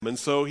And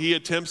so he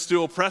attempts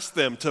to oppress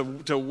them,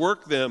 to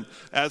work them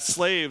as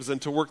slaves and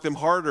to work them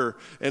harder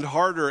and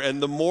harder.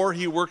 And the more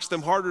he works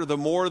them harder, the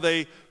more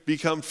they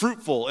become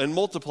fruitful and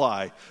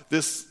multiply.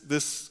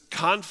 This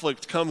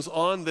conflict comes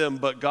on them,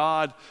 but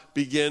God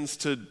begins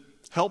to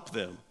help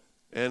them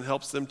and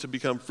helps them to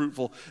become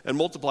fruitful and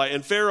multiply.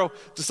 And Pharaoh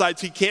decides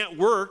he can't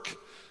work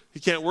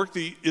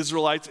the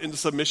Israelites into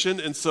submission,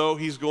 and so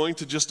he's going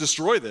to just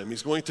destroy them.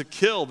 He's going to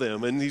kill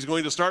them, and he's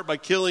going to start by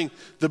killing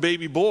the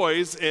baby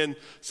boys. And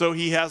so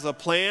he has a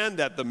plan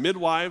that the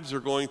midwives are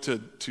going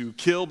to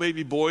kill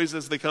baby boys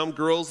as they come.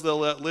 Girls they'll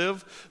let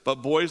live,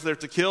 but boys they're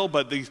to kill.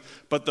 But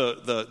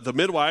the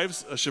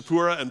midwives,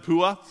 Shipporah and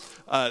Puah,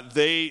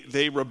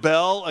 they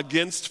rebel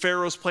against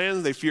Pharaoh's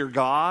plan. They fear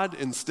God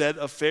instead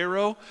of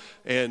Pharaoh,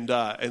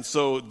 and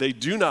so they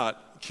do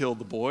not kill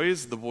the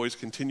boys. The boys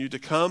continue to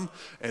come,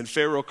 and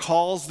Pharaoh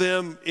calls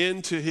them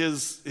into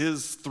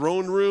his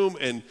throne room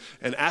and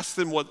asks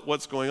them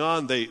what's going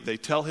on. They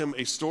tell him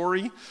a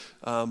story,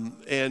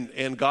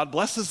 and God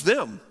blesses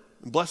them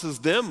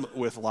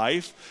with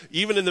life.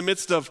 Even in the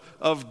midst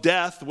of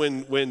death,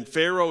 when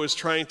Pharaoh is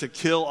trying to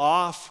kill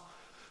off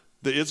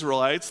the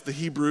Israelites, the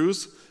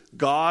Hebrews,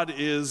 God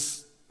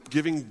is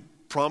giving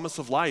promise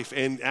of life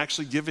and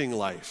actually giving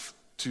life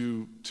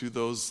to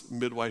those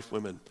midwife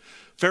women.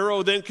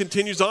 Pharaoh then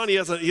continues on. He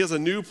has a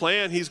new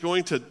plan. He's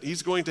going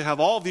to have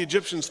all of the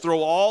Egyptians throw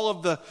all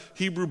of the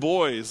Hebrew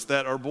boys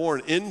that are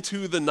born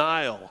into the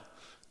Nile.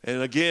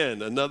 And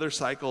again, another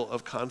cycle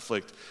of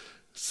conflict.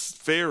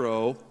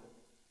 Pharaoh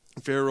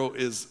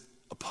is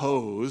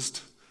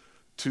opposed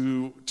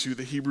to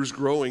the Hebrews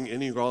growing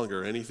any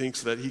longer, and he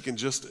thinks that he can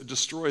just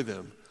destroy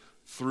them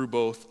through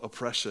both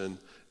oppression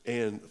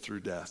and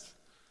through death.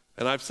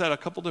 And I've said a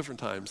couple different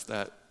times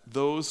that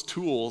those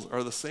tools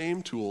are the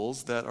same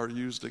tools that are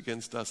used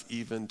against us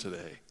even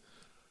today.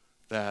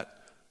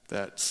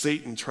 That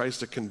Satan tries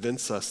to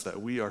convince us that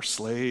we are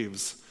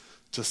slaves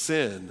to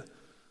sin,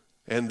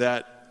 and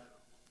that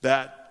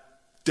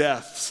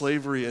death,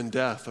 slavery and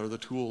death are the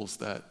tools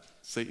that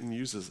Satan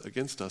uses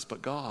against us.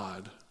 But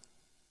God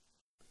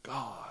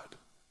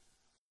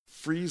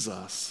frees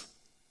us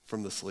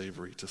from the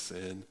slavery to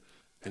sin,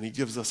 and he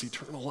gives us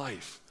eternal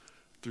life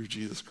through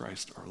Jesus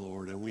Christ our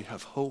Lord. And we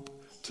have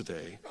hope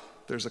today.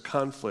 There's a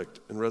conflict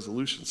and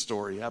resolution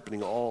story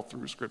happening all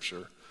through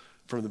Scripture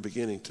from the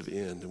beginning to the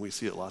end, and we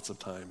see it lots of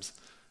times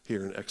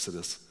here in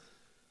Exodus.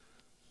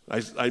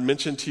 I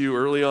mentioned to you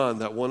early on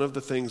that one of the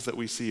things that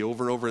we see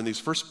over and over in these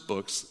first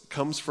books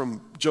comes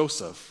from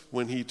Joseph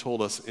when he told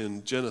us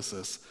in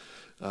Genesis.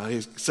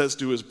 He says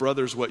to his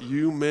brothers, what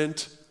you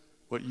meant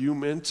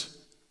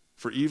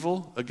for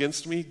evil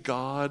against me,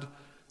 God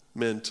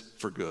meant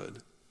for good.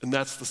 And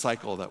that's the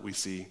cycle that we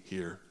see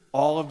here.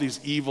 All of these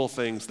evil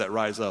things that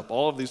rise up,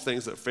 all of these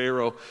things that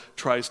Pharaoh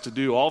tries to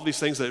do, all of these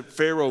things that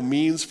Pharaoh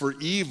means for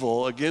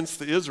evil against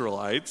the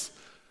Israelites,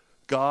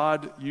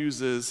 God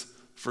uses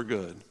for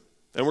good.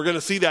 And we're going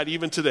to see that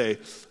even today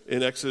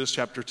in Exodus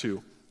chapter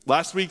 2.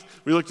 Last week,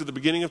 we looked at the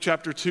beginning of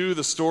chapter 2,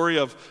 the story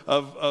of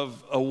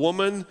a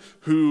woman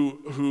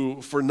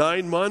who for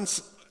 9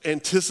 months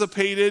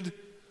anticipated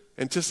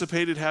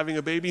having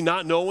a baby,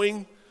 not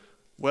knowing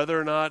whether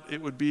or not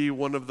it would be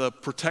one of the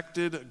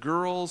protected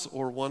girls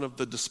or one of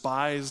the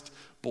despised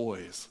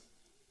boys.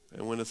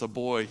 And when it's a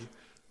boy,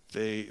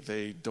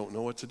 they don't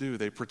know what to do.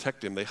 They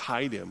protect him. They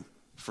hide him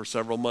for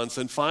several months.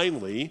 And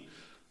finally,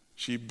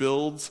 she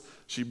builds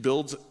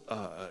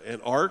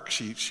an ark.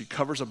 She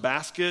covers a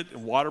basket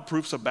and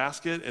waterproofs a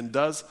basket and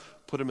does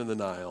put him in the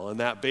Nile. And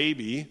that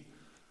baby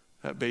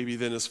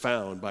then is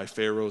found by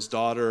Pharaoh's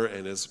daughter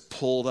and is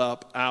pulled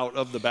up out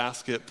of the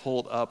basket,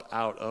 pulled up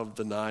out of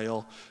the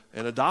Nile,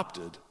 and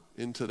adopted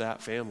into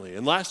that family.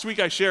 And last week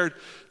I shared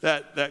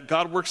that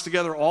God works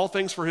together all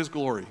things for his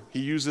glory. He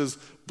uses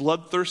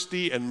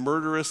bloodthirsty and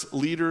murderous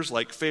leaders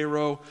like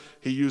Pharaoh.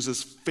 He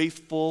uses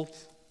faithful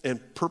and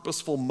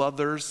purposeful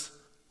mothers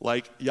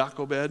like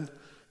Jochebed.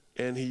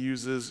 And he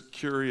uses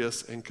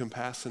curious and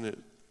compassionate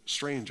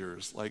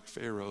strangers like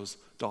Pharaoh's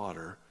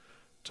daughter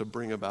to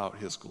bring about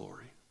his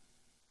glory.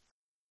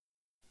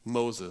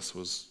 Moses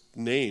was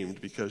named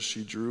because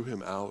she drew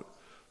him out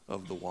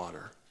of the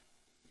water.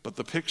 But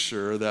the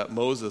picture that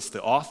Moses,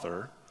 the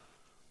author,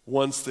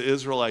 wants the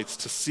Israelites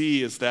to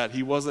see is that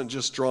he wasn't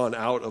just drawn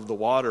out of the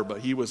water, but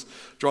he was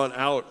drawn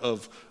out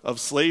of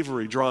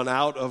slavery, drawn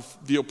out of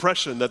the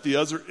oppression that the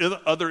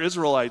other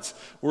Israelites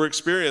were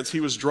experiencing.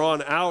 He was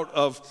drawn out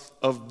of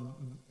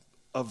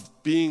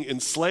being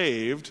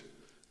enslaved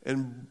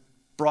and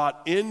drawn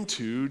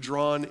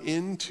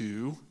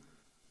into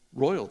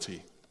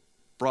royalty,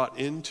 brought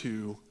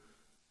into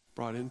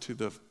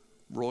the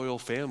royal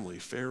family,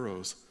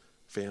 Pharaoh's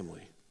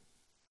family.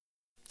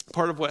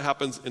 Part of what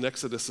happens in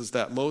Exodus is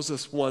that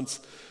Moses wants,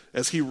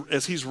 as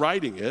he's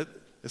writing it,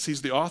 as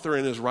he's the author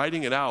and is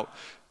writing it out,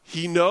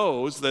 he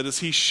knows that as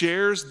he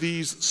shares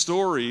these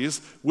stories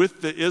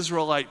with the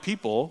Israelite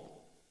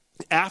people,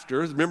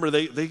 remember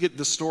they get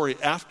the story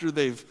after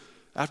they've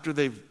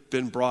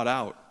been brought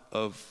out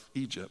of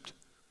Egypt.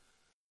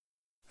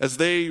 As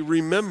they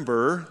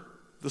remember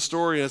the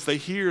story, as they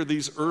hear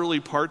these early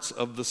parts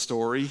of the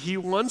story, he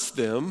wants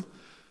them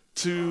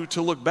to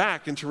look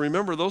back and to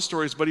remember those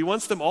stories, but he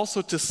wants them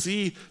also to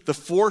see the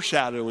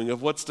foreshadowing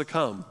of what's to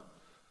come.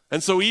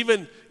 And so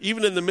even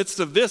in the midst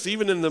of this,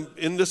 even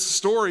in this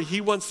story,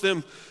 he wants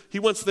them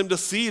to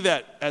see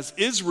that as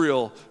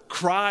Israel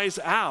cries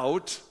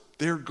out,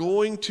 they're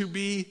going to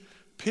be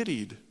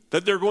pitied,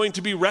 that they're going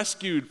to be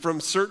rescued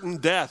from certain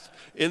death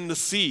in the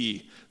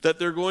sea, that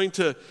they're going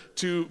to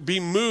be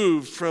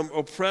moved from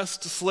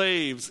oppressed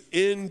slaves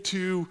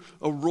into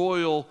a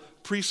royal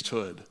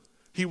priesthood.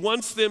 He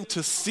wants them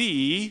to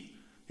see,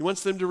 he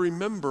wants them to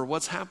remember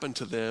what's happened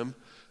to them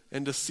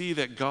and to see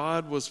that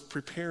God was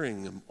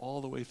preparing them all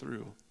the way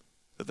through,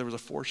 that there was a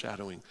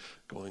foreshadowing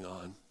going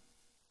on.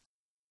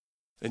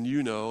 And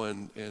you know,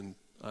 and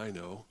I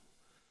know,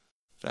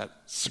 that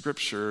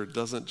Scripture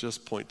doesn't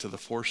just point to the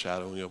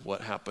foreshadowing of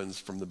what happens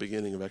from the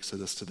beginning of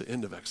Exodus to the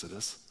end of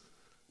Exodus,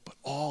 but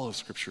all of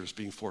Scripture is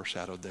being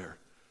foreshadowed there.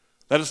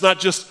 That it's not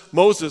just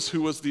Moses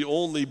who was the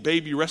only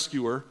baby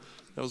rescuer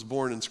that was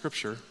born in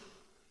Scripture,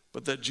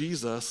 but that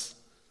Jesus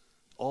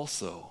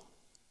also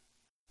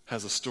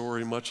has a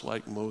story much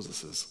like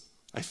Moses's.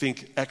 I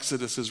think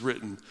Exodus is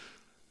written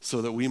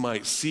so that we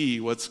might see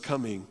what's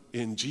coming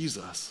in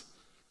Jesus.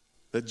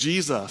 That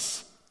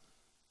Jesus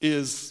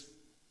is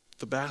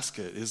the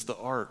basket, is the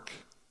ark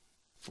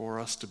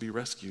for us to be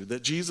rescued.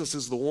 That Jesus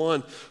is the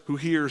one who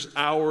hears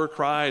our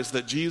cries.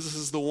 That Jesus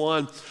is the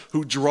one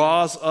who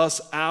draws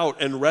us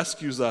out and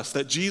rescues us.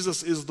 That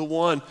Jesus is the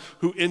one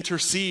who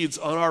intercedes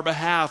on our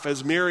behalf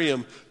as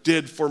Miriam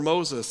did for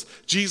Moses.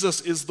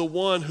 Jesus is the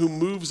one who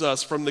moves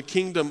us from the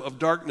kingdom of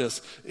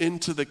darkness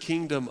into the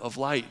kingdom of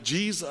light.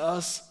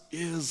 Jesus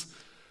is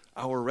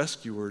our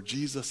rescuer.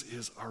 Jesus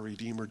is our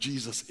redeemer.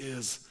 Jesus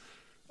is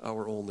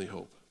our only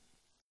hope.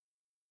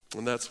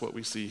 And that's what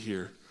we see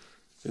here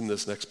in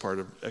this next part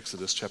of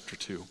Exodus chapter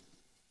 2.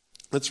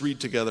 Let's read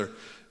together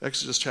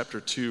Exodus chapter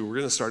 2. We're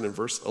going to start in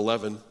verse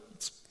 11.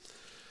 It's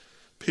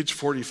page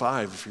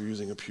 45 if you're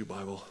using a Pew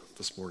Bible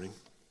this morning.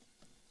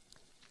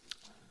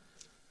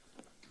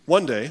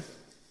 One day,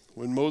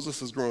 when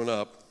Moses was grown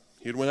up,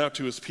 he had went out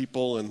to his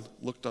people and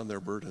looked on their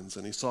burdens,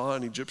 and he saw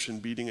an Egyptian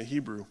beating a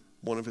Hebrew,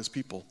 one of his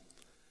people.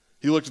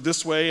 He looked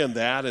this way and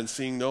that, and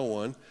seeing no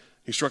one,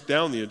 he struck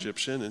down the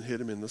Egyptian and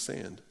hid him in the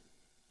sand.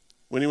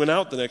 When he went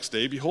out the next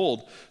day,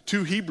 behold,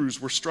 2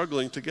 Hebrews were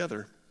struggling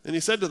together. And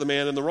he said to the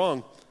man in the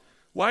wrong,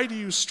 "Why do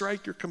you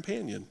strike your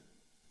companion?"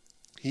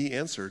 He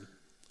answered,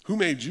 "Who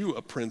made you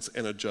a prince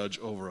and a judge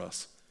over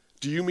us?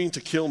 Do you mean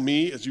to kill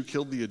me as you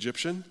killed the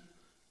Egyptian?"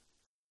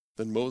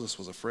 Then Moses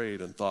was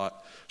afraid and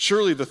thought,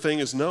 "Surely the thing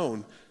is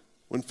known."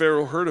 When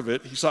Pharaoh heard of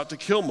it, he sought to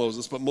kill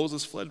Moses, but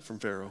Moses fled from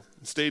Pharaoh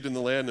and stayed in the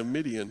land of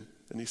Midian,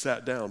 and he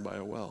sat down by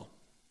a well.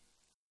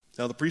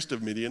 Now the priest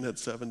of Midian had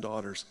 7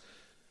 daughters.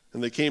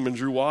 And they came and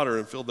drew water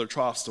and filled their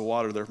troughs to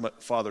water their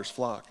father's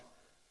flock.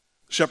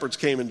 Shepherds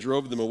came and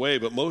drove them away,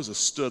 but Moses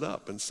stood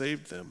up and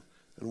saved them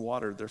and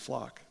watered their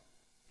flock.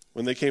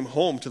 When they came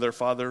home to their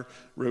father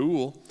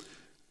Reuel,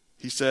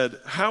 he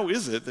said, "How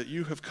is it that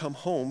you have come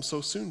home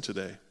so soon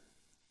today?"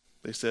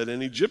 They said,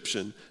 "An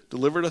Egyptian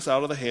delivered us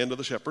out of the hand of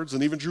the shepherds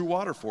and even drew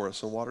water for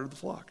us and watered the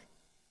flock."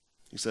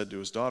 He said to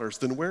his daughters,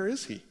 "Then where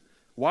is he?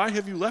 Why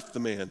have you left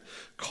the man?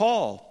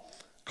 Call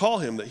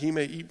him that he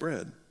may eat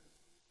bread."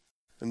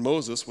 And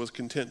Moses was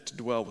content to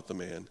dwell with the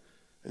man,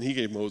 and he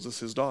gave Moses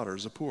his daughter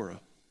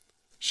Zipporah.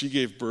 She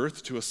gave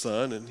birth to a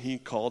son, and he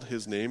called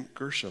his name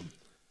Gershom,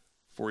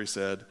 for he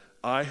said,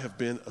 "I have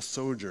been a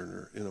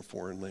sojourner in a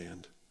foreign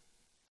land."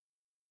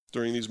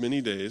 During these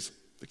many days,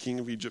 the king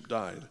of Egypt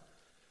died,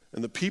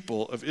 and the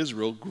people of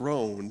Israel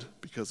groaned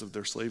because of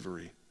their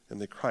slavery,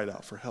 and they cried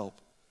out for help.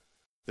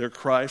 Their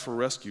cry for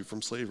rescue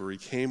from slavery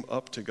came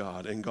up to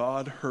God, and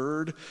God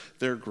heard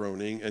their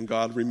groaning, and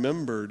God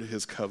remembered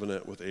his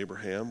covenant with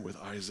Abraham, with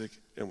Isaac,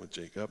 and with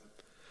Jacob.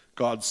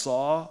 God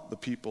saw the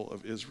people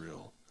of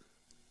Israel,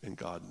 and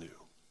God knew.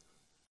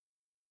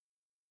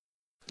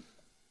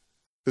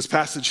 This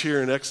passage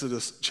here in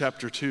Exodus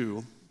chapter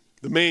 2,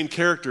 the main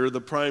character,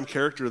 the prime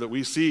character that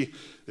we see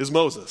is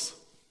Moses.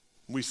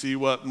 We see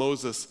what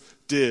Moses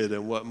did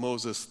and what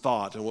Moses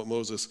thought and what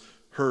Moses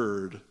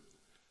heard.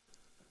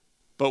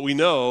 But we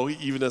know,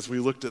 even as we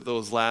looked at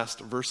those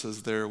last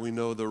verses there, we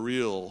know the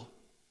real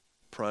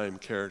prime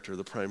character,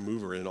 the prime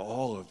mover in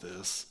all of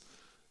this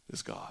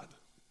is God.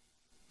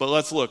 But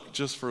let's look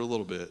just for a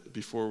little bit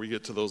before we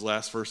get to those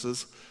last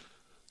verses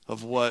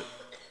of what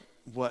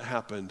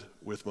happened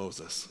with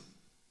Moses.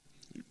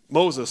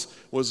 Moses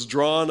was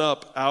drawn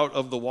up out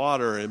of the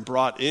water and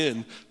brought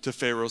in to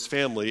Pharaoh's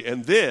family.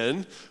 And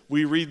then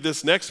we read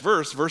this next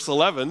verse, verse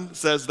 11,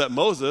 says that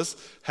Moses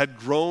had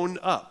grown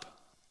up.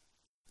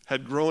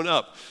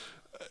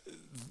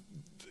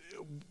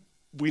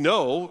 We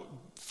know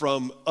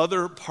from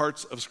other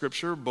parts of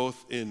Scripture,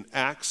 both in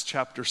Acts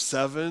chapter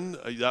 7,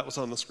 that was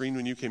on the screen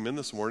when you came in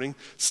this morning.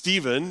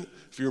 Stephen,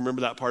 if you remember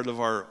that part of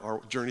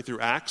our journey through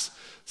Acts,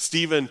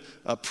 Stephen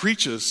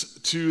preaches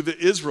to the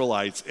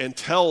Israelites and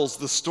tells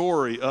the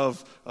story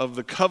of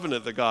the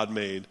covenant that God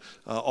made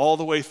all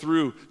the way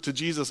through to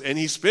Jesus. And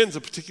he spends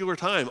a particular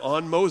time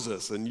on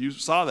Moses, and you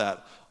saw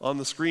that on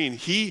the screen.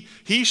 He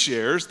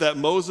shares that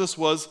Moses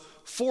was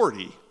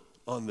 40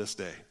 on this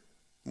day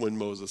when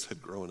Moses had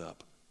grown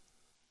up.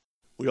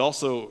 We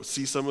also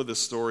see some of this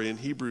story in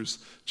Hebrews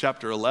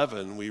chapter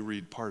 11. We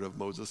read part of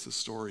Moses'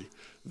 story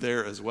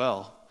there as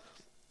well.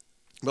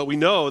 But we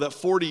know that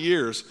 40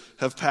 years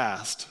have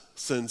passed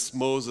since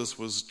Moses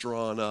was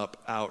drawn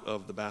up out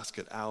of the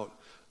basket, out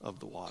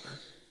of the water.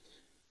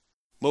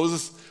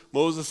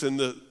 Moses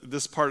in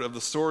this part of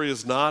the story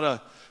he's not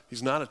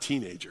a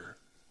teenager.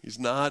 He's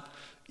not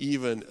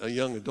even a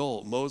young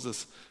adult.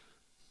 Moses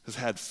has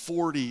had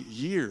 40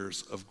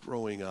 years of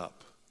growing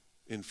up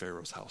in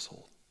Pharaoh's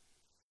household.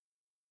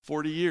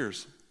 40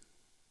 years.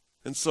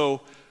 And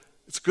so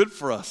it's good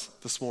for us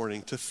this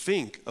morning to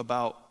think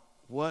about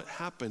what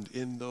happened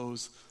in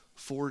those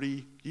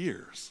 40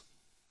 years.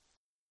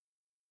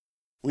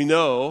 We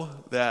know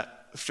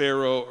that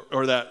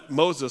that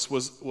Moses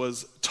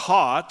was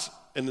taught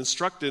and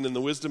instructed in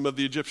the wisdom of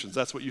the Egyptians.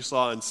 That's what you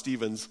saw in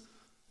Stephen's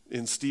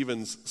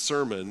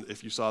sermon,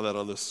 if you saw that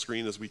on the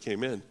screen as we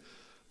came in.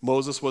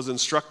 Moses was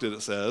instructed,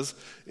 it says,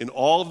 in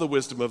all of the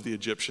wisdom of the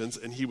Egyptians,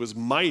 and he was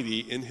mighty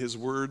in his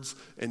words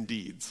and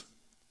deeds.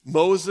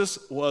 Moses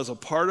was a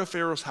part of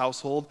Pharaoh's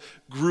household,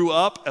 grew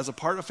up as a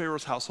part of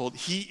Pharaoh's household.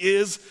 He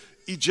is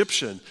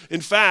Egyptian. In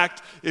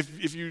fact,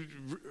 if you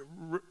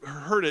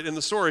heard it in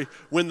the story,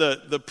 when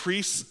the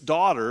priest's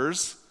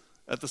daughters,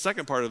 at the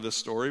second part of this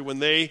story, when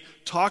they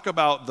talk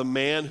about the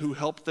man who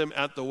helped them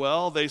at the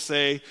well, they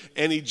say,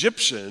 an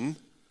Egyptian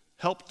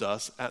helped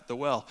us at the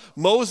well.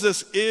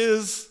 Moses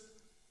is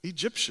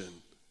Egyptian,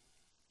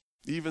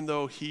 even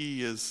though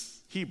he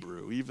is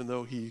Hebrew, even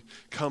though he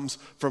comes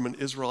from an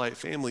Israelite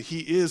family. He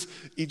is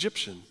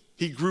Egyptian.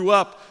 He grew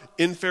up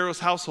in Pharaoh's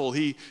household.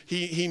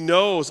 He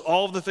knows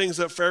all of the things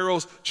that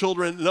Pharaoh's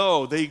children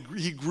know.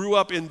 He grew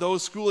up in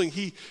those schooling.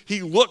 He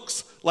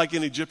looks like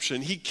an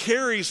Egyptian. He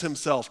carries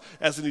himself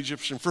as an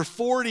Egyptian. For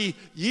 40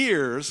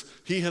 years,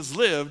 he has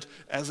lived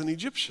as an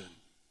Egyptian.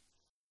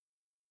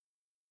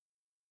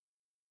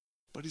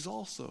 But he's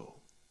also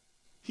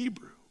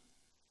Hebrew.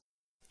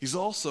 He's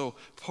also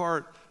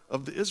part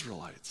of the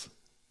Israelites.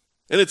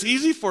 And it's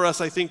easy for us,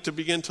 I think, to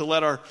begin to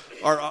let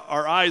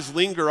our eyes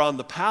linger on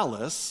the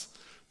palace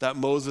that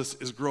Moses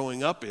is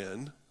growing up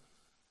in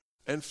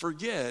and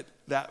forget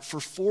that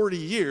for 40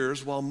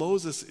 years, while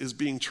Moses is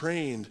being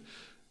trained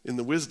in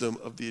the wisdom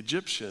of the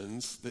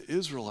Egyptians, the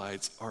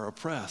Israelites are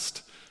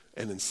oppressed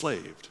and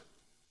enslaved.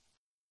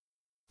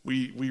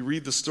 We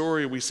read the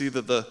story, we see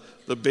that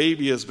the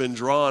baby has been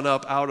drawn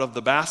up out of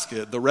the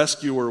basket. The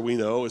rescuer, we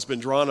know, has been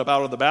drawn up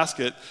out of the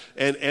basket,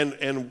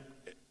 and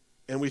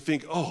we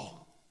think, oh,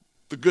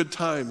 the good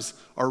times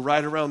are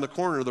right around the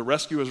corner. The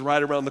rescue is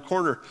right around the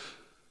corner.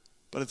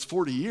 But it's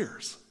 40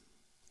 years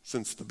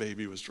since the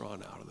baby was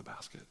drawn out of the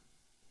basket.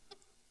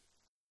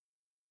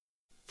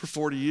 For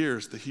 40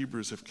 years, the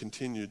Hebrews have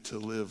continued to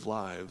live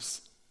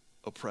lives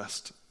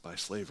oppressed by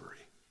slavery.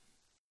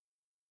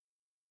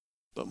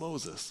 But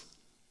Moses,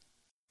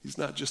 he's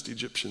not just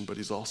Egyptian, but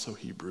he's also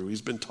Hebrew.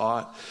 He's been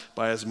taught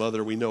by his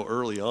mother. We know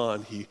early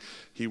on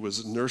he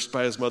was nursed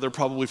by his mother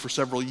probably for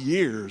several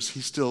years.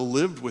 He still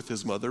lived with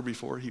his mother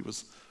before he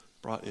was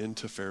brought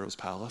into Pharaoh's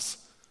palace.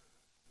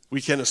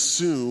 We can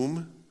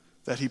assume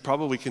that he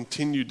probably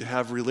continued to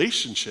have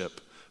relationship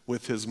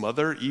with his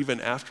mother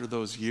even after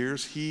those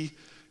years. He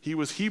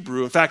was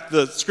Hebrew. In fact,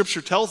 the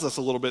scripture tells us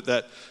a little bit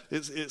that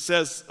it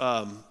says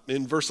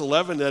in verse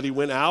 11 that he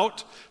went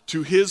out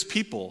to his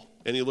people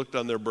and he looked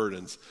on their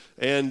burdens.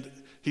 And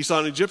he saw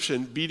an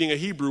Egyptian beating a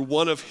Hebrew,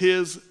 one of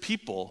his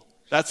people.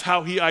 That's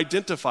how he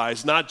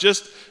identifies, not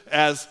just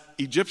as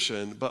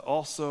Egyptian, but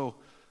also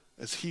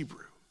as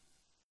Hebrew.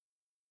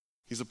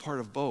 He's a part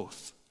of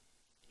both.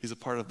 He's a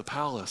part of the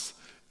palace,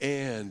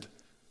 and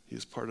he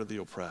is part of the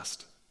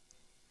oppressed.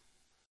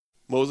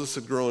 Moses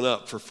had grown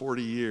up for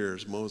 40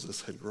 years.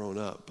 Moses had grown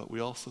up, but we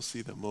also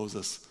see that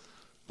Moses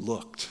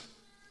looked,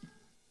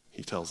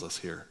 he tells us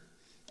here.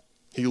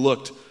 He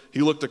looked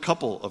a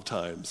couple of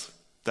times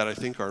that I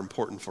think are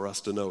important for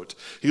us to note.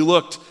 He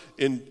looked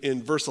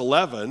in verse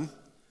 11,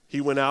 he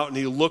went out and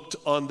he looked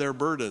on their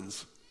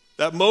burdens.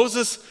 That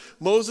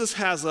Moses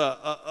has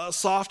a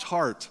soft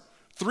heart.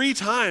 3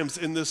 times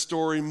in this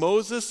story,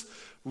 Moses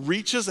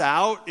reaches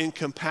out in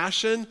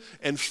compassion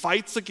and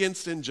fights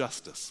against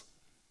injustice.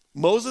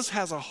 Moses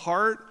has a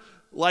heart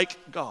like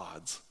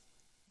God's,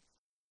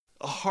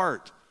 a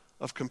heart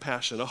of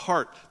compassion, a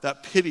heart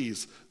that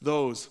pities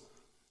those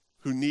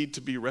who need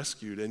to be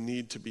rescued and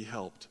need to be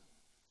helped.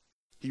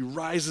 He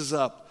rises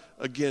up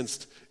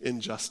against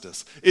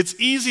injustice. It's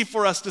easy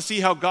for us to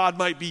see how God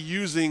might be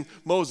using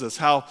Moses,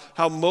 how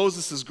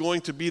Moses is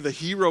going to be the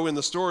hero in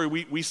the story.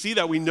 We see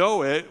that, we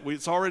know it,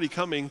 it's already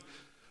coming,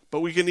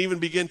 but we can even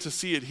begin to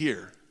see it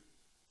here.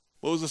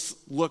 Moses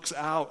looks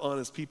out on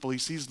his people. He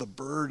sees the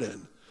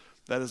burden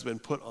that has been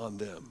put on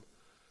them.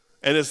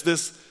 And as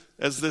this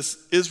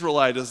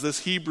Israelite, as this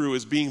Hebrew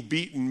is being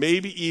beaten,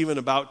 maybe even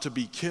about to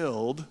be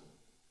killed,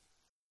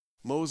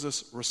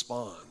 Moses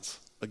responds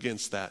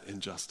against that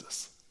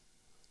injustice.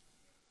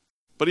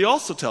 But he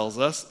also tells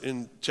us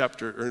in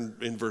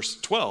verse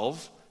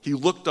 12, he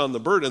looked on the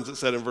burdens, it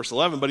said in verse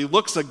 11, but he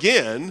looks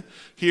again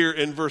here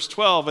in verse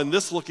 12, and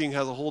this looking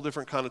has a whole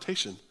different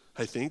connotation,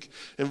 I think.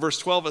 In verse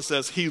 12 it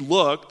says, he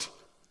looked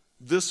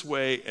this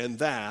way and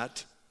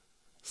that,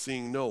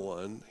 seeing no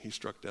one, he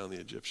struck down the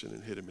Egyptian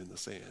and hid him in the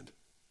sand.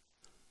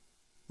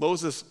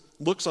 Moses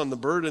looks on the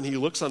burden, he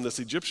looks on this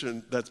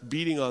Egyptian that's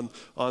beating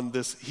on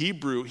this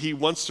Hebrew. He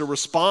wants to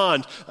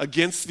respond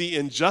against the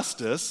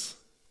injustice.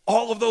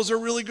 All of those are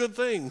really good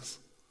things.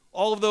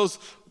 All of those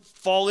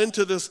fall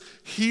into this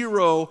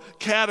hero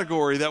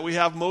category that we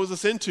have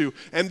Moses into.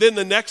 And then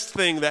the next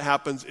thing that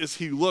happens is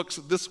he looks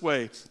this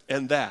way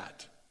and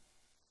that,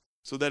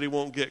 so that he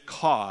won't get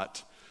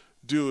caught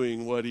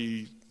doing what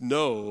he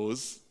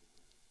knows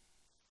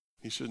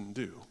he shouldn't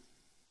do.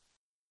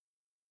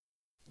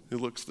 He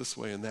looks this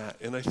way and that.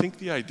 And I think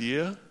the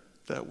idea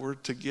that we're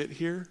to get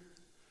here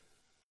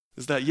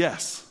is that,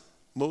 yes,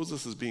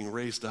 Moses is being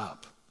raised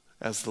up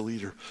as the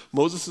leader.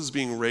 Moses is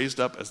being raised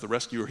up as the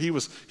rescuer. He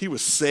was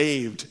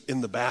saved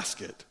in the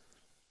basket.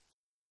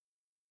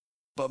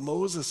 But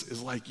Moses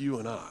is like you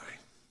and I.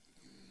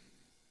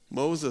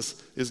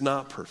 Moses is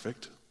not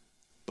perfect,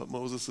 but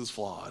Moses is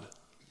flawed.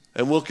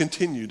 And we'll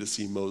continue to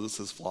see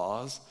Moses'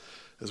 flaws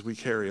as we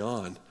carry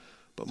on.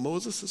 But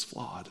Moses is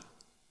flawed.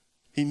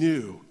 He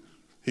knew.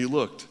 He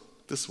looked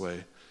this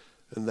way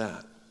and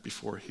that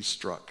before he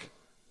struck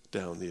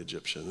down the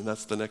Egyptian. And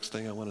that's the next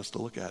thing I want us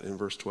to look at in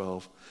verse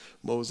 12.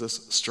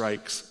 Moses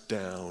strikes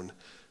down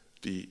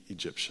the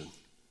Egyptian.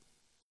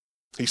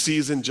 He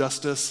sees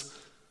injustice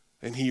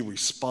and he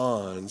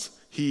responds.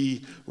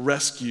 He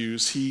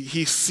rescues.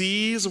 He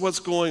sees what's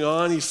going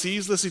on. He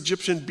sees this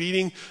Egyptian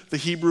beating the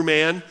Hebrew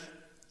man.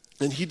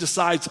 And he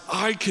decides,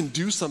 I can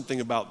do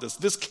something about this.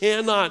 This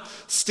cannot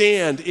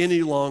stand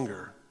any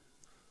longer.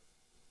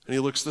 And he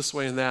looks this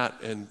way and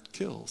that and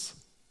kills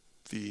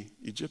the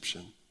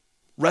Egyptian.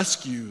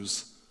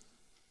 Rescues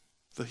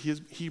the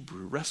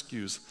Hebrew,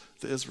 rescues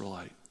the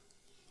Israelite.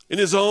 In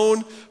his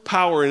own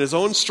power, in his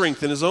own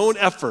strength, in his own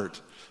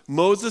effort,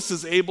 Moses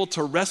is able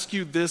to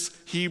rescue this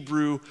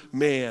Hebrew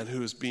man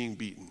who is being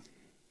beaten.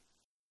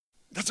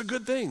 That's a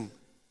good thing.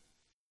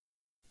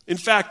 In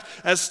fact,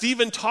 as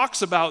Stephen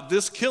talks about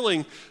this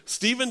killing,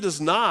 Stephen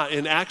does not,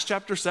 in Acts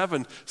chapter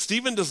 7,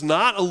 Stephen does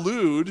not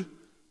allude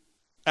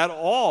at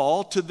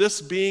all to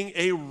this being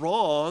a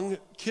wrong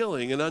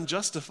killing, an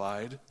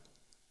unjustified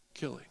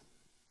killing.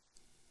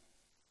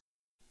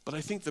 But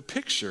I think the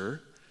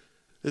picture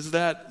is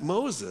that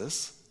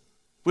Moses,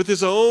 with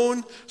his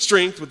own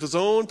strength, with his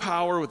own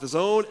power, with his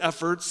own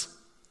efforts,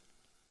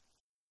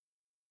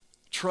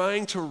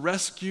 trying to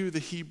rescue the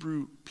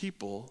Hebrew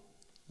people,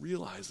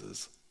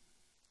 realizes,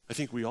 I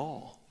think we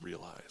all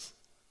realize,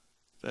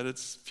 that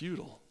it's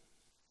futile.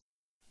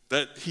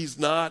 That he's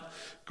not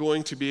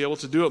going to be able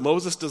to do it.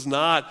 Moses does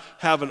not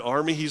have an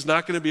army. He's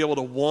not going to be able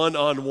to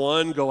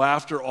one-on-one go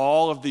after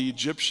all of the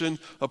Egyptian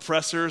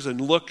oppressors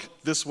and look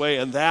this way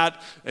and that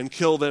and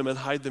kill them and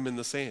hide them in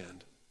the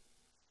sand.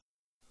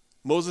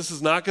 Moses is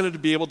not going to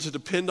be able to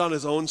depend on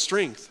his own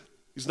strength.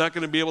 He's not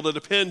going to be able to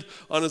depend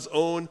on his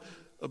own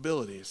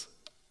abilities.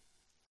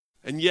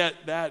 And yet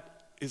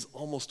that is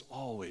almost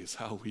always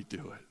how we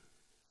do it.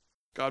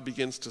 God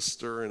begins to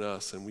stir in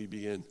us and we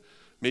begin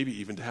maybe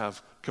even to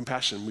have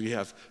compassion. We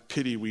have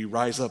pity. We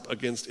rise up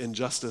against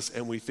injustice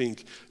and we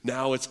think,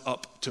 now it's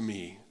up to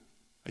me.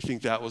 I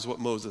think that was what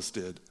Moses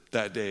did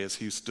that day as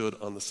he stood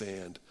on the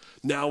sand.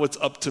 Now it's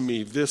up to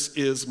me. This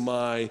is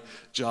my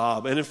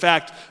job. And in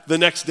fact, the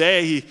next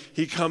day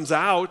he comes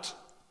out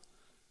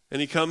and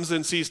he comes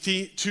and sees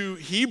two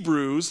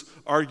Hebrews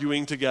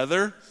arguing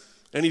together.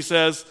 And he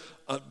says,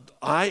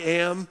 I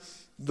am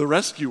the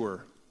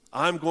rescuer.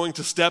 I'm going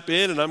to step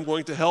in and I'm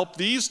going to help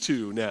these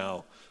two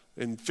now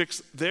and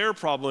fix their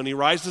problem. And he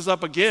rises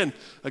up again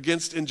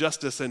against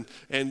injustice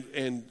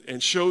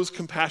and shows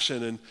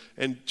compassion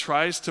and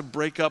tries to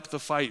break up the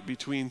fight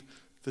between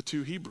the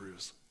two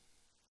Hebrews.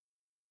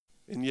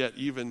 And yet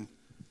even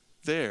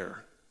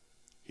there,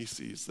 he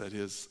sees that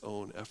his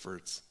own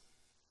efforts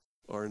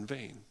are in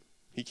vain.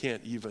 He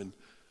can't even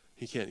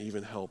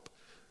help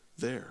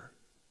there.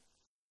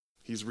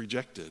 He's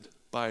rejected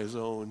by his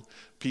own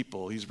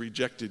people. He's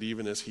rejected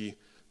even as he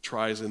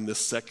tries in this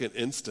second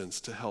instance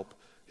to help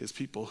his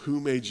people. Who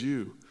made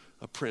you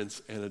a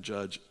prince and a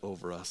judge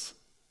over us?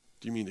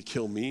 Do you mean to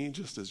kill me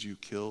just as you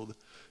killed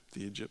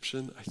the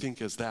Egyptian? I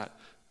think as that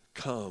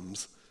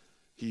comes,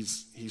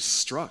 he's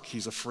struck.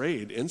 He's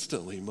afraid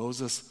instantly.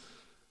 Moses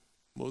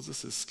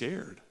is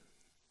scared.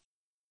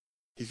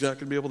 He's not going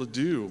to be able to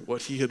do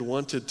what he had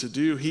wanted to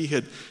do. He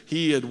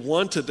had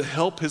wanted to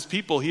help his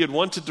people. He had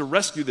wanted to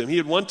rescue them. He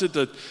had wanted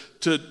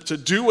to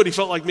do what he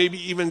felt like maybe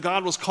even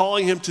God was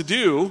calling him to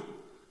do.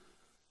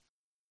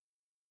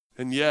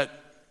 And yet,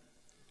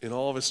 in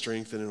all of his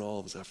strength and in all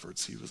of his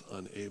efforts, he was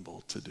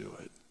unable to do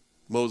it.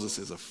 Moses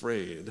is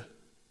afraid,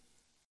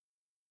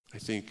 I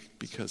think,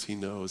 because he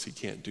knows he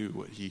can't do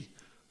what he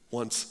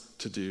wants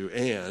to do,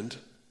 and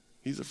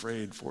he's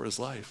afraid for his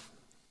life.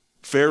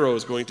 Pharaoh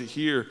is going to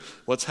hear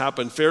what's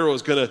happened. Pharaoh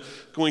is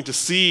going to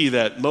see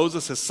that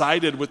Moses has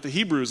sided with the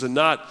Hebrews and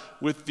not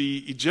with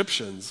the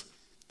Egyptians,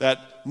 that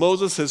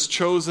Moses has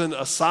chosen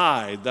a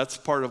side. That's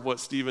part of what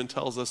Stephen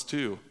tells us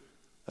too,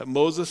 that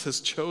Moses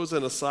has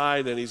chosen a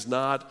side and he's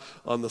not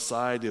on the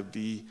side of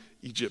the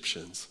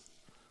Egyptians.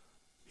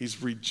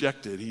 He's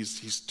rejected.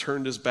 He's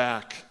turned his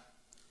back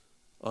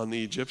on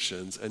the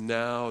Egyptians, and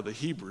now the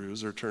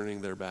Hebrews are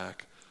turning their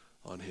back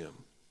on him.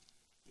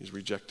 He's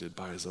rejected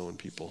by his own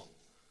people.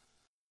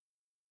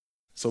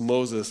 So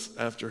Moses,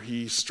 after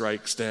he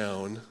strikes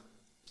down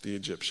the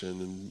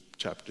Egyptian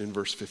in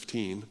verse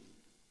 15,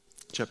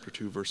 chapter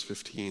 2, verse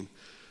 15,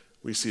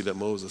 we see that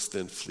Moses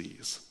then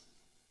flees.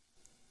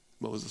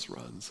 Moses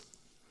runs.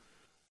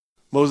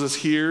 Moses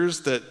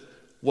hears that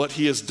what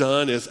he has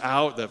done is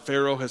out, that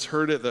Pharaoh has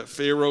heard it, that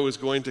Pharaoh is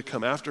going to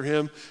come after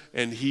him,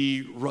 and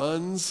he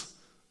runs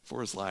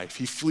for his life.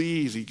 He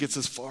flees. He gets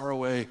as far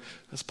away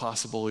as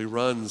possible. He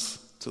runs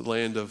to the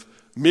land of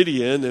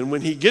Midian, and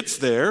when he gets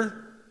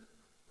there,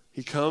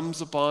 he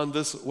comes upon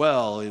this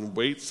well and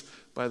waits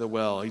by the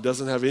well. He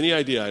doesn't have any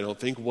idea, I don't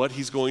think, what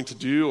he's going to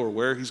do or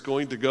where he's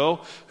going to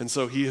go. And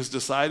so he has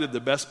decided the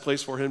best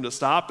place for him to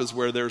stop is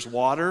where there's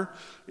water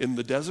in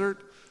the desert.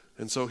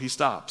 And so he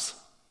stops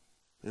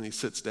and he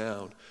sits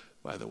down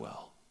by the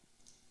well.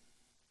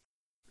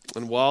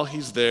 And while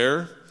he's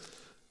there,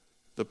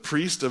 the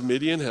priest of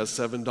Midian has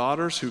 7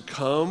 daughters who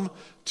come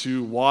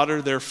to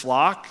water their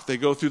flock. They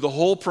go through the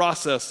whole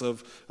process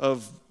of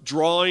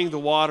drawing the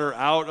water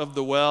out of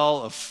the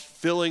well, of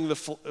filling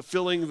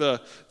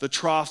the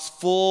troughs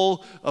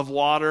full of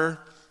water.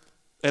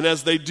 And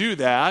as they do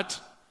that,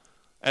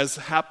 as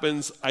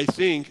happens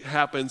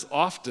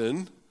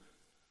often,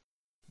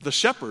 the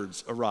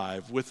shepherds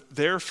arrive with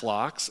their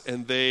flocks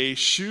and they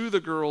shoo the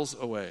girls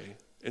away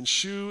and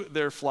shoo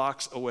their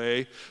flocks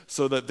away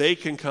so that they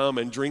can come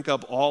and drink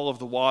up all of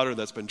the water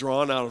that's been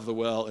drawn out of the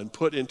well and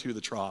put into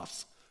the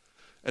troughs.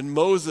 And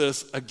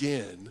Moses,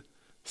 again,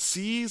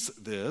 sees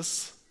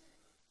this,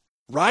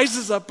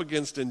 rises up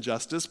against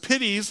injustice,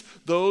 pities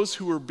those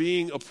who are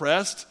being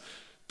oppressed,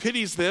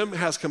 pities them,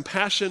 has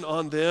compassion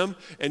on them,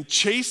 and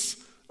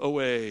chases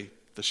away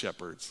the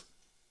shepherds,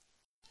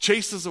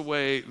 chases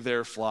away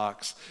their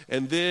flocks,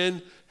 and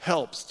then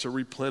helps to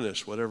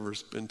replenish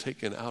whatever's been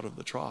taken out of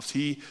the troughs.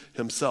 He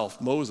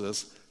himself,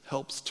 Moses,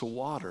 helps to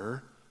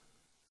water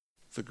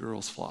the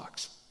girls'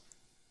 flocks.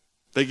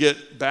 They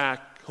get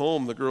back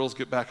home, the girls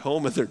get back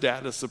home, and their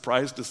dad is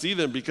surprised to see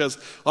them because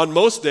on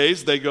most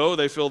days they go,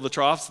 they fill the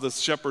troughs, the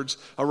shepherds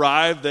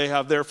arrive, they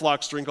have their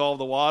flocks drink all of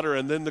the water,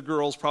 and then the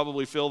girls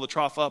probably fill the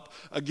trough up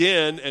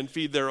again and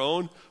feed their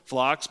own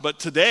flocks. But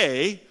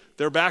today,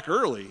 they're back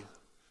early.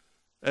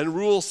 And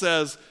Reuel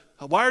says,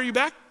 "Why are you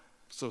back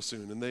so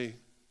soon?" And they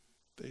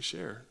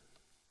share.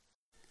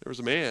 There was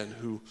a man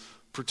who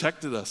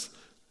protected us.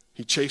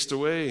 He chased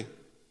away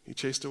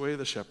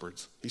the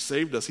shepherds. He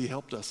saved us. He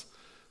helped us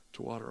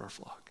to water our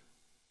flock.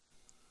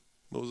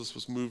 Moses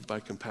was moved by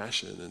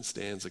compassion and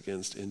stands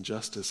against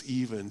injustice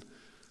even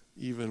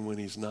when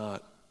he's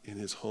not in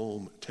his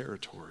home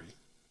territory.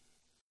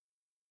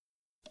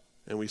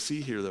 And we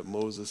see here that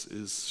Moses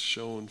is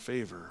shown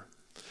favor.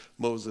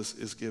 Moses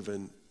is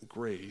given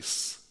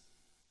grace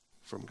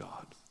from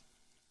God.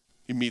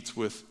 He meets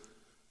with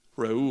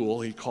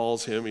Reuel. He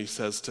calls him. He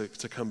says to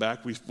come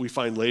back. We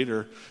find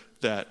later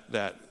that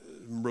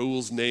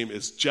Reuel's name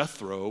is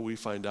Jethro. We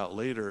find out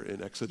later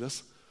in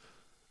Exodus.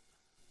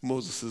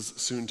 Moses'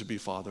 soon-to-be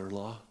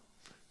father-in-law.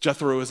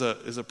 Jethro is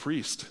a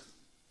priest,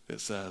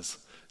 it says.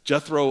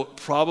 Reuel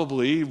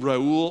probably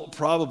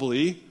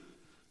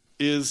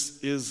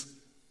is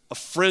a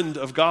friend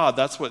of God.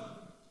 That's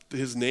what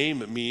his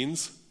name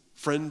means,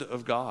 friend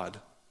of God.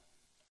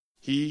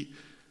 He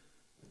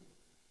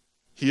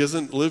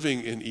isn't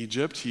living in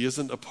Egypt. He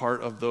isn't a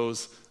part of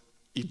those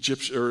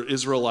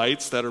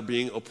Israelites that are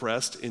being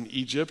oppressed in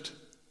Egypt,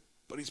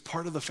 but he's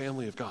part of the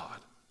family of God.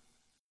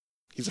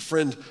 He's a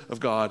friend of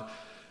God.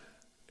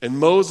 And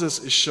Moses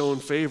is shown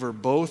favor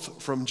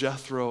both from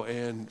Jethro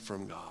and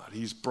from God.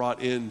 He's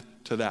brought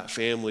into that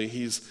family.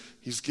 He's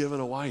given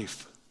a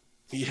wife.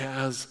 He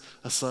has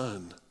a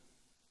son,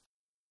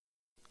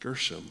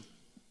 Gershom.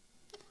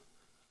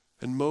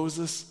 And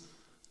Moses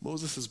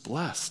is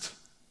blessed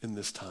in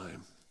this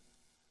time.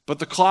 But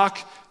the clock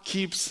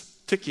keeps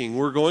ticking.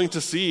 We're going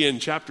to see in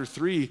chapter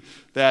 3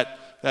 that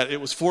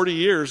it was 40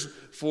 years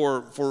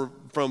from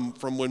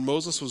when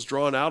Moses was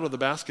drawn out of the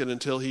basket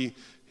until he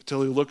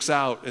looks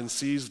out and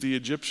sees the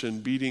Egyptian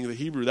beating the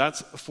Hebrew.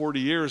 That's 40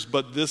 years,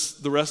 but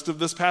the rest of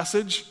this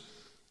passage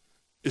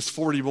is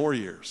 40 more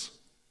years.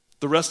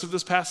 The rest of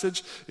this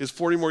passage is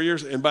 40 more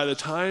years, and by the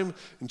time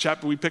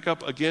we pick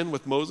up again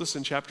with Moses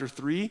in chapter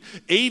 3,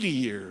 80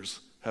 years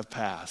have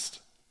passed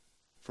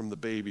from the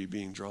baby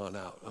being drawn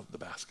out of the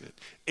basket.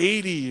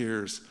 80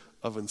 years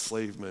of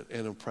enslavement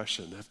and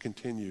oppression have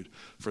continued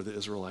for the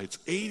Israelites.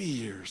 80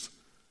 years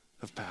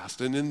have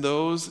passed. And in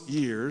those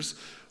years,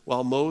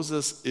 while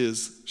Moses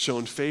is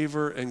shown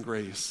favor and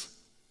grace,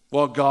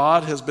 while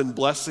God has been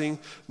blessing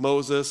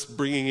Moses,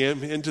 bringing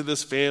him into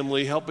this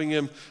family, helping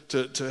him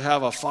to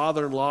have a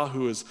father-in-law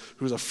who's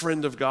a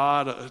friend of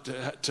God,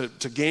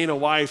 to gain a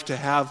wife, to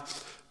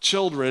have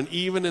children,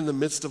 even in the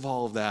midst of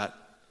all of that,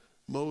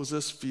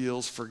 Moses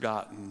feels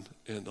forgotten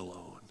and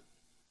alone.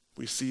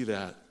 We see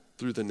that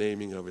through the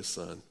naming of his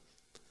son.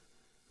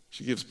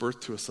 She gives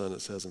birth to a son,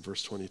 it says in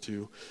verse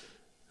 22,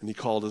 and he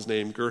called his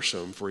name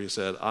Gershom, for he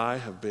said, I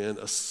have been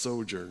a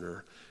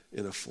sojourner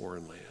in a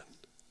foreign land.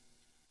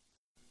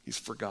 He's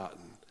forgotten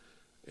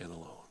and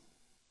alone.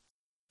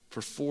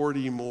 For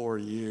 40 more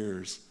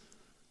years,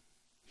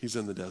 he's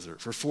in the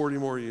desert. For 40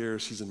 more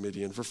years, he's in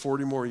Midian. For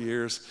 40 more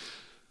years,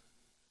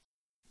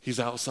 he's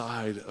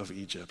outside of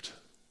Egypt.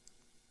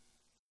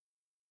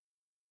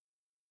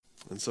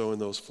 And so in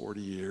those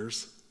 40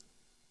 years,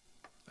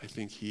 I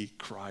think he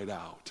cried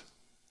out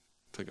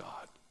to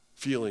God,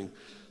 feeling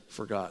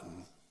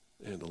forgotten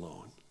and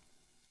alone.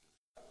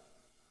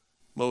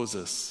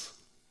 Moses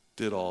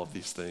did all of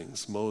these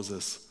things.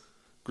 Moses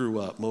grew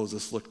up.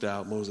 Moses looked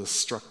out. Moses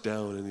struck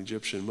down an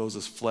Egyptian.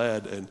 Moses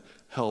fled and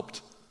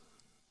helped.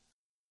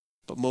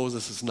 But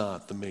Moses is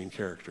not the main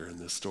character in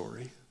this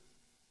story.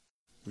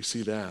 We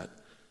see that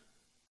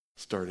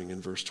starting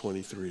in verse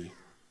 23.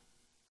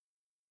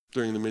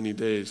 During the many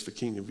days, the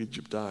king of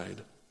Egypt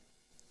died.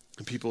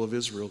 The people of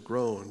Israel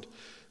groaned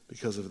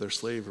because of their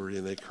slavery,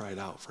 and they cried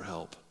out for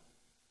help.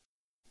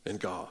 And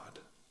God,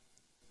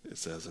 it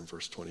says in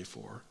verse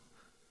 24,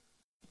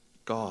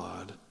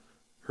 God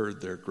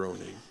heard their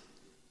groaning.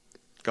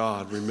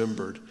 God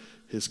remembered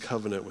his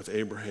covenant with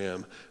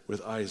Abraham,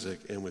 with Isaac,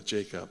 and with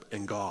Jacob.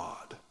 And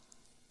God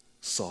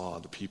saw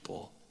the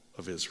people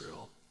of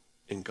Israel,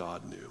 and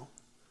God knew.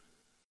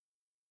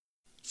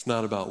 It's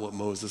not about what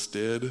Moses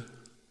did.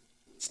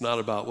 It's not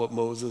about what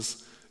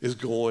Moses is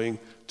going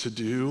to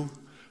do.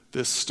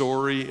 This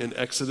story in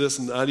Exodus,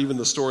 not even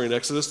the story in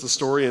Exodus, the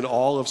story in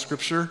all of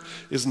Scripture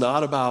is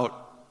not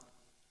about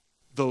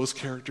those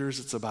characters.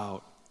 It's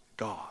about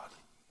God.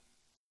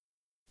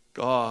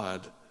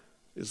 God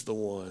is the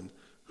one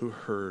who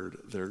heard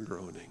their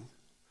groaning.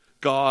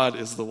 God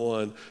is the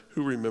one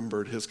who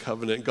remembered his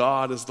covenant.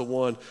 God is the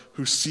one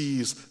who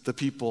sees the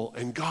people,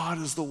 and God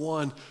is the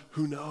one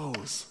who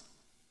knows.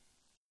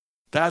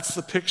 That's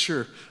the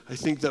picture, I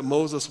think, that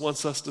Moses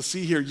wants us to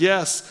see here.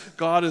 Yes,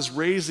 God is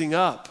raising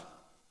up.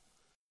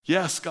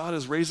 Yes, God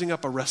is raising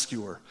up a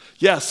rescuer.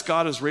 Yes,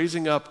 God is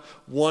raising up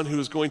one who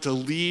is going to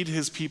lead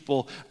his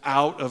people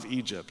out of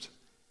Egypt.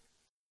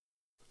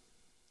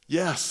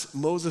 Yes,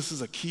 Moses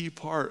is a key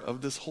part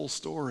of this whole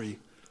story,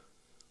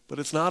 but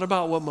it's not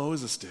about what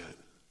Moses did.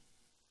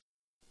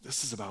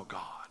 This is about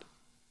God.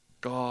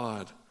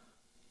 God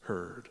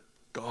heard.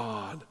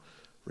 God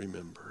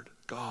remembered.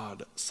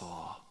 God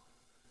saw.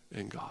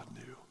 And God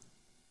knew.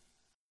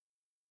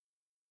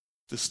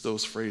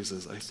 Those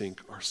phrases, I think,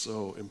 are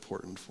so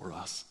important for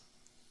us.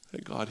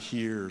 That God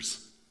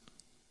hears.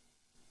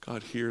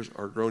 God hears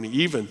our groaning.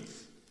 Even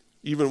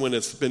when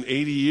it's been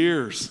 80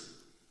 years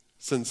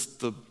since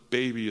the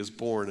baby is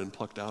born and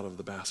plucked out of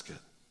the basket.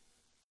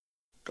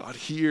 God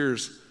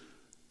hears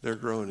their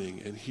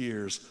groaning and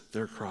hears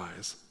their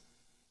cries.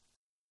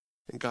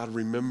 And God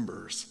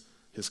remembers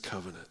his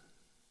covenant.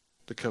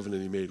 The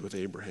covenant he made with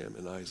Abraham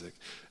and Isaac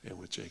and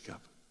with Jacob.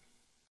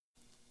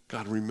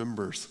 God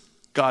remembers.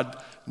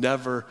 God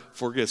never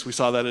forgets. We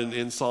saw that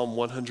in Psalm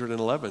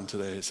 111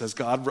 today. It says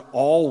God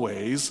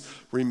always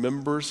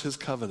remembers his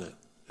covenant.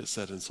 It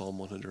said in Psalm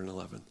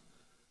 111.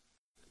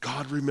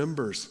 God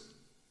remembers.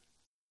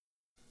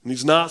 And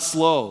he's not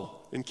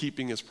slow in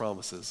keeping his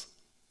promises.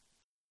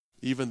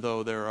 Even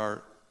though there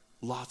are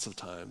lots of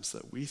times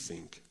that we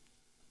think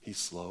he's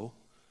slow.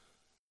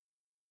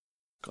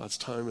 God's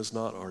time is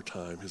not our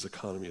time. His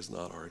economy is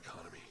not our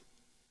economy.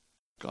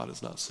 God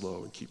is not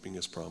slow in keeping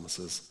his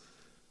promises.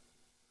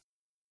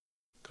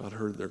 God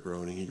heard their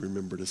groaning. He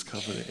remembered his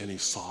covenant, and he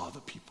saw the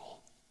people.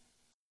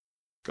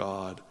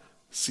 God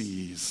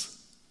sees.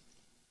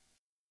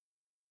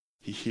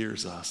 He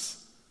hears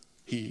us.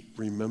 He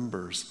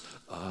remembers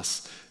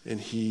us,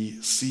 and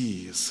he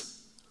sees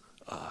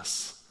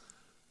us.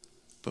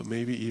 But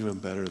maybe even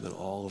better than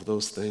all of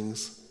those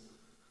things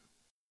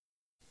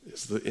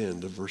is the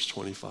end of verse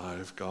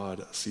 25.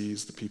 God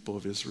sees the people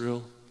of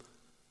Israel,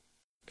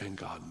 and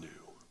God knew.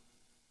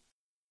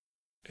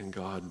 And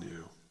God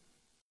knew.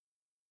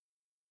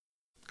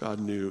 God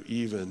knew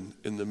even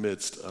in the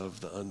midst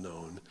of the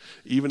unknown,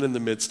 even in the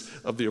midst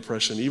of the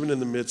oppression, even in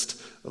the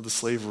midst of the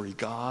slavery.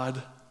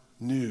 God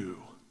knew,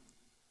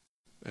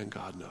 and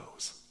God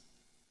knows.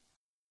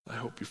 I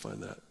hope you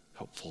find that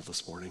helpful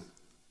this morning.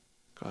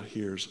 God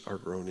hears our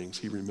groanings.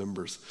 He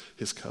remembers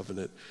his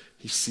covenant.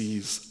 He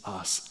sees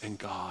us, and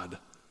God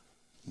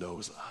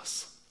knows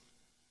us.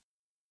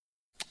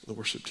 The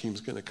worship team's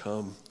going to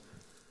come.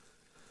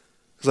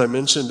 As I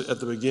mentioned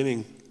at the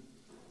beginning,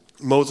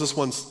 Moses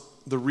wants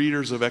the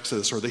readers of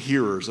Exodus, or the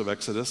hearers of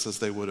Exodus, as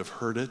they would have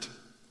heard it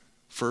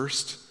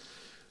first.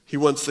 He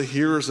wants the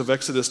hearers of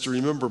Exodus to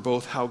remember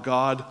both how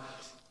God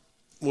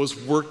was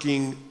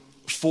working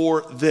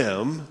for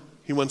them.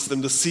 He wants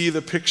them to see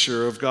the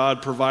picture of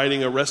God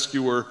providing a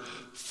rescuer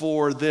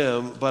for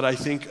them. But I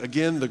think,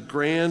 again, the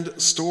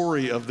grand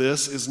story of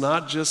this is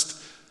not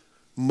just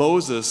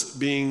Moses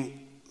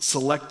being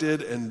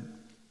selected and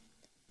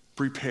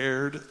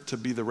prepared to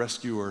be the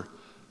rescuer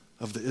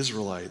of the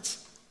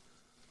Israelites,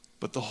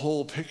 but the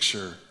whole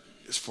picture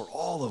is for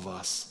all of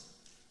us.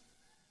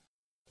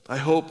 I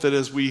hope that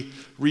as we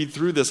read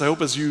through this, I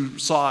hope as you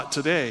saw it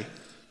today,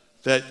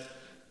 that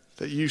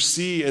you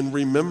see and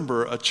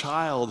remember a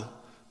child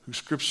who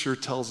Scripture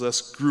tells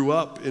us grew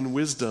up in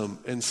wisdom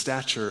and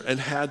stature and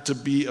had to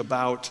be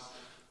about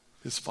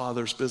his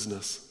father's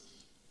business.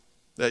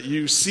 That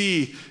you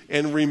see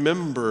and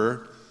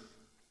remember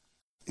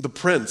the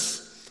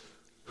prince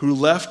who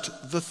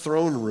left the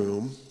throne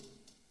room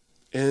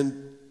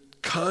and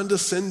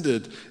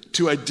condescended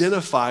to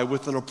identify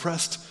with an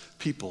oppressed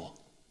people.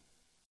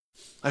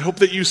 I hope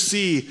that you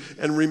see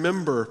and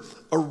remember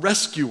a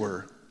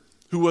rescuer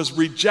who was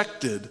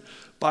rejected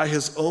by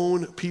his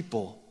own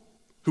people,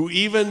 who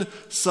even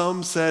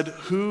some said,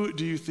 "Who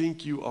do you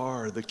think you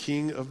are, the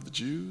King of the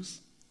Jews?"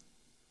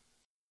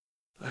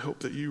 I hope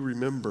that you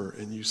remember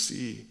and you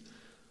see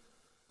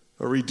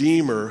a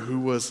Redeemer who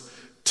was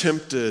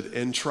tempted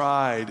and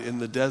tried in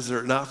the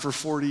desert, not for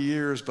 40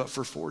 years, but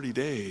for 40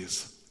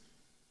 days,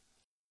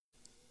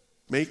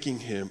 making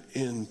him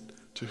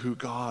into who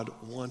God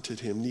wanted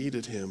him,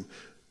 needed him,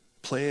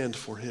 planned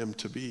for him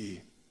to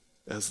be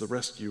as the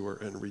rescuer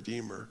and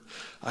redeemer.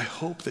 I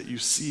hope that you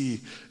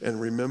see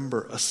and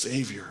remember a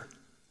Savior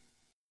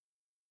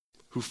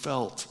who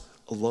felt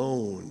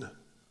alone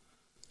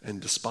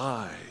and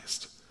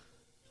despised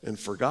and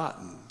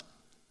forgotten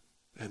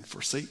and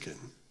forsaken.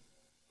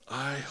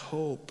 I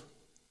hope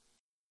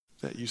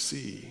that you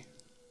see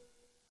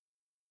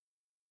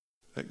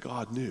that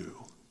God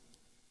knew,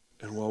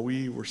 and while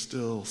we were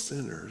still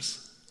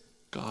sinners,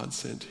 God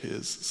sent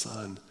his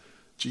Son,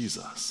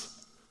 Jesus,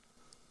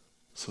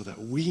 so that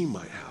we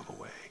might have a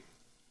way,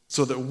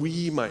 so that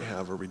we might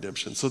have a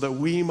redemption, so that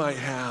we might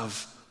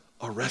have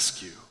a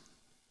rescue.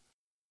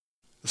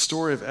 The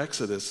story of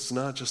Exodus is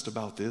not just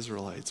about the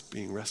Israelites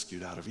being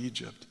rescued out of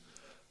Egypt,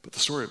 but the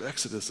story of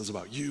Exodus is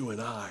about you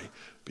and I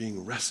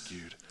being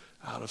rescued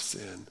out of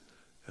sin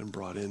and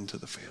brought into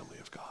the family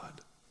of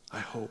God. I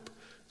hope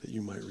that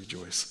you might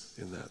rejoice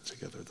in that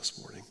together this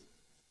morning.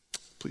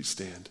 Please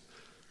stand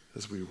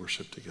as we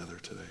worship together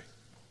today.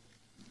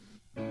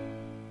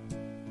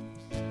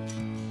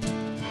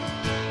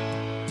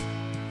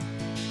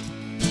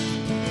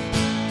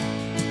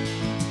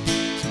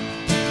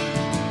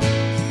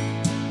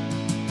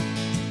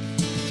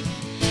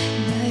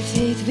 By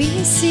faith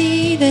we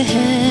see the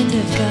hand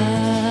of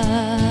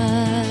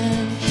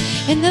God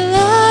in the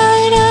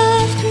light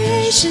of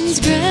creation's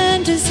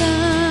grand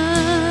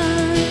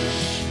design,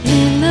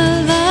 in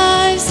the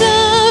lives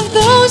of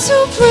those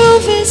who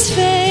prove his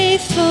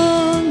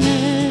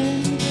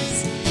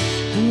faithfulness,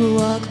 who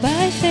walk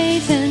by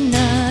faith and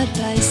not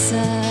by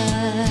sight.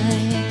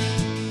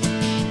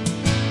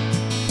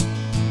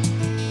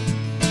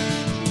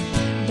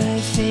 By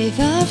faith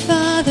our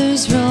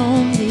fathers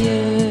roamed the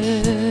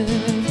earth,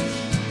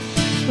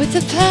 with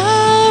the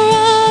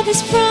power of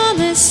his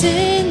promise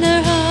in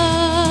their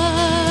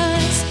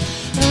hearts,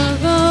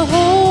 of a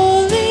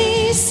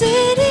holy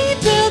city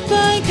built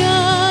by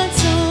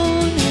God's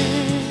own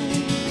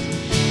hand,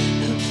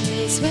 a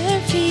place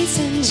where peace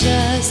and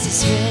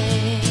justice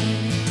reign.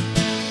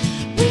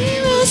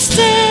 We will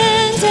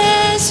stand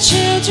as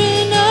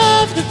children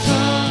of the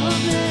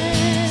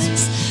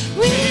promise.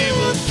 We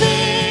will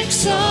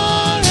fix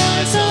our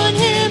eyes on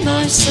him,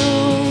 our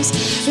souls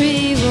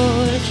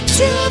reward,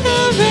 till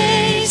the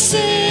race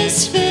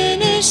is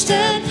finished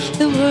and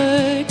the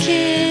work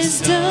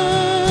is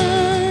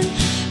done.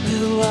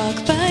 We'll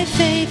walk by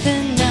faith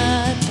and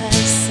not by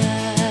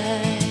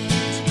sight.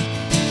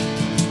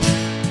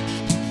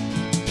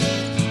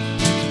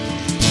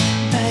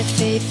 By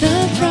faith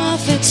the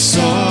prophets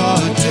saw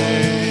a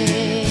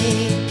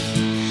day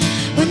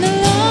when the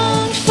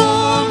longed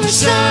for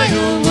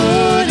Messiah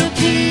would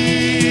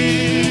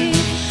appear,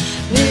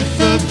 with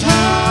the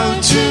power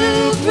to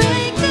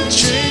break the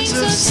chains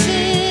of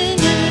sin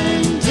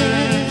and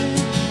death,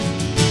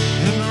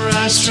 and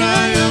rise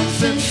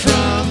triumphant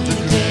from the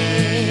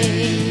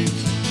grave.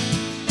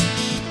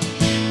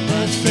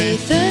 By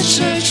faith the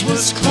church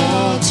was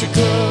called to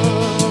go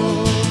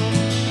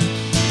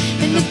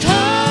in the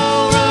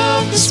power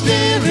of the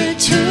Spirit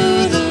to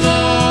the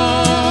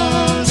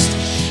lost,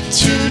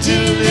 to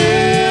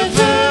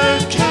deliver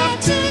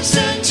captives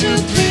and to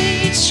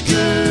preach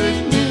good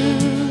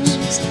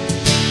news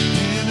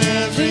in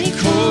every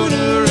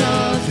corner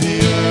of the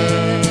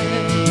earth.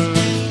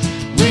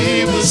 We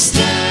will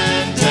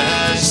stand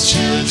as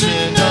children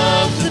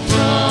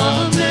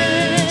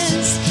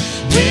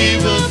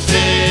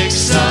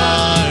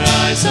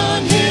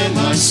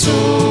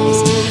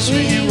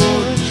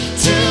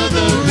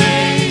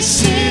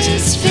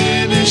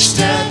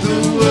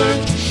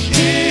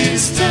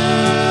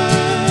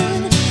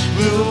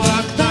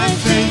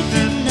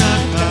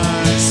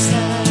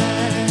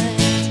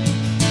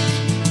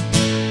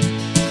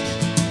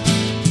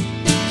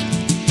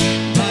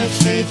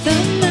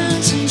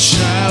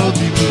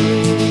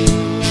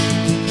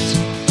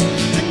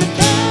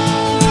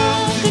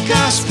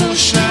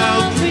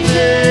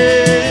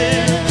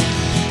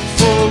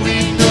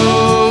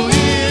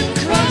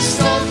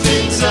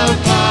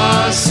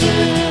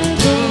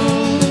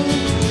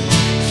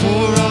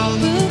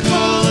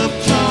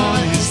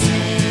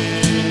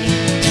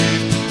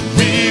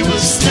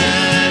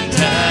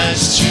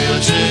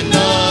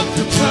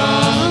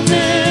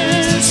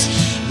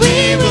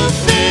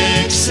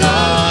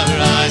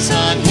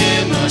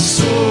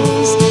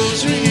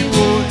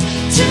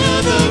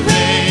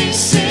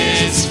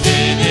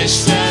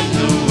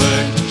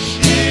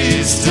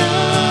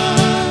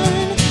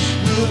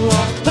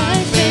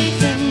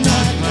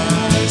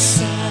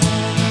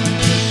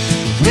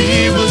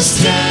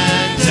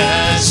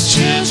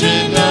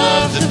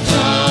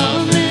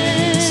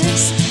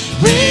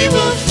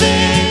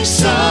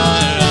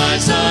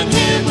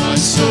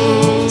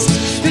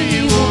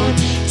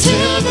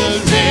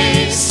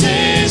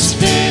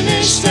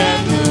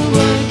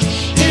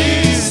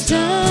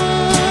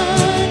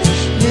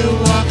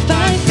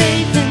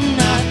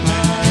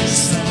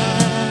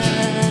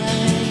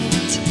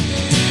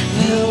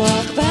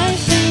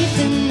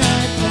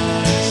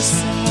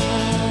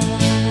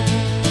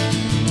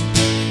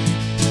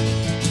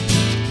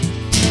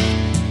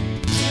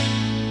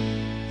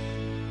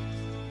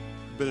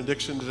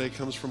benediction today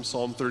comes from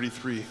Psalm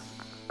 33.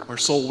 Our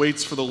soul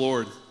waits for the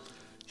Lord.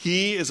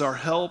 He is our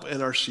help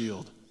and our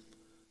shield.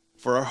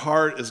 For our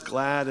heart is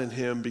glad in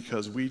him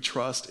because we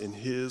trust in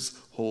his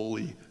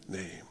holy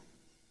name.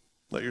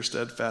 Let your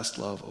steadfast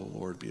love, O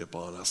Lord, be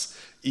upon us,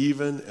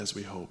 even as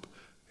we hope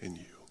in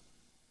you.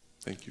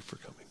 Thank you for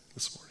coming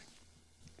this morning.